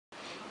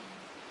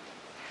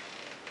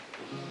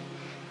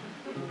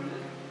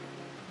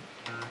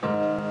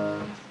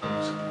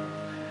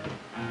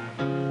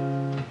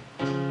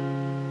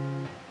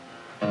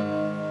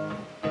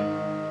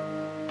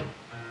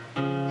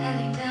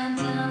Heading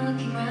downtown,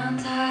 looking round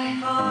tight.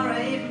 Before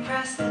I even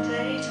press the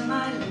date to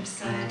my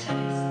lips I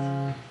taste.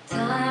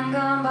 Time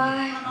gone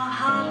by, when my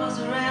heart was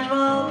a red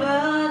roll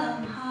bird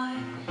on high.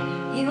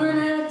 You were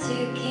never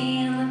too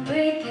keen on the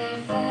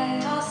prepaid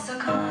fare. Toss a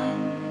coin.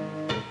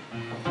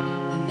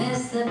 We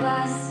missed the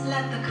bus,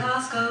 let the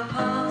cars go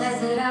past.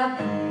 Let's it up,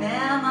 and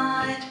there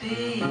might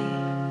be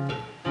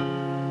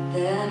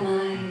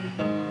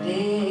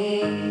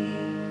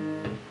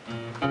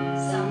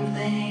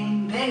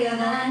something bigger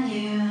than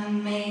you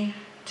and me.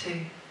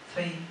 2,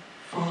 3,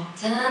 4.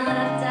 Turn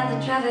left at the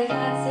traffic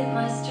lights, hit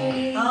my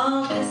street.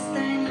 Old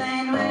Pistain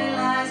Lane where he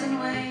lies and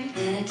waits.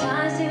 Many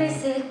times do we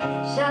sit,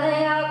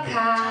 shutting our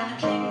car, trying to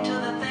cling to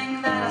the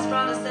thing that has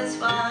brought us this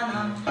far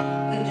now.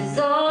 We've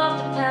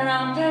dissolved a pen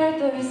on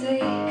paper as we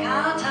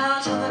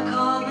kowtow to the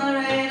cold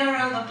narrator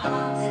of the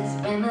past. Let's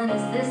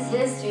reminisce this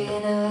history, you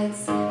know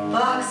it's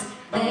box.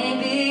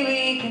 Maybe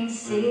we can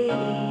see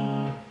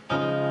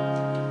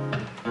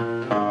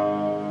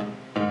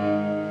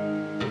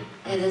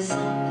there's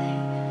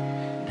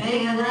something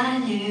bigger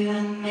than you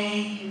and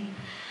me,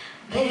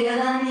 bigger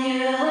than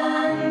you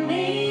and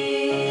me,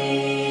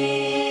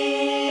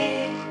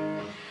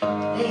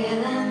 bigger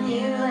than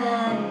you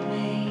and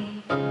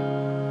me,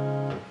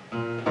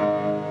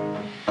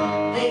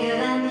 bigger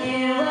than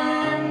you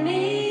and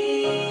me,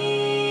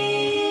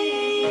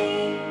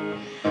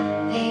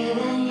 bigger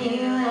than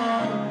you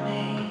and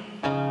me.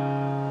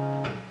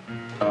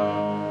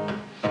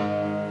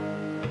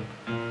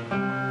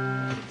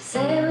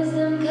 Say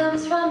wisdom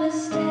comes from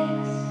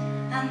mistakes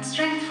and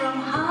strength from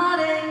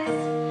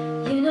heartaches.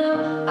 You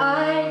know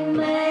I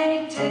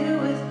may do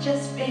with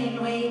just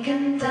being weak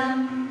and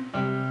dumb.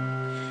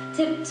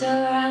 Tiptoe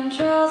around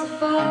trails of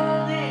fire.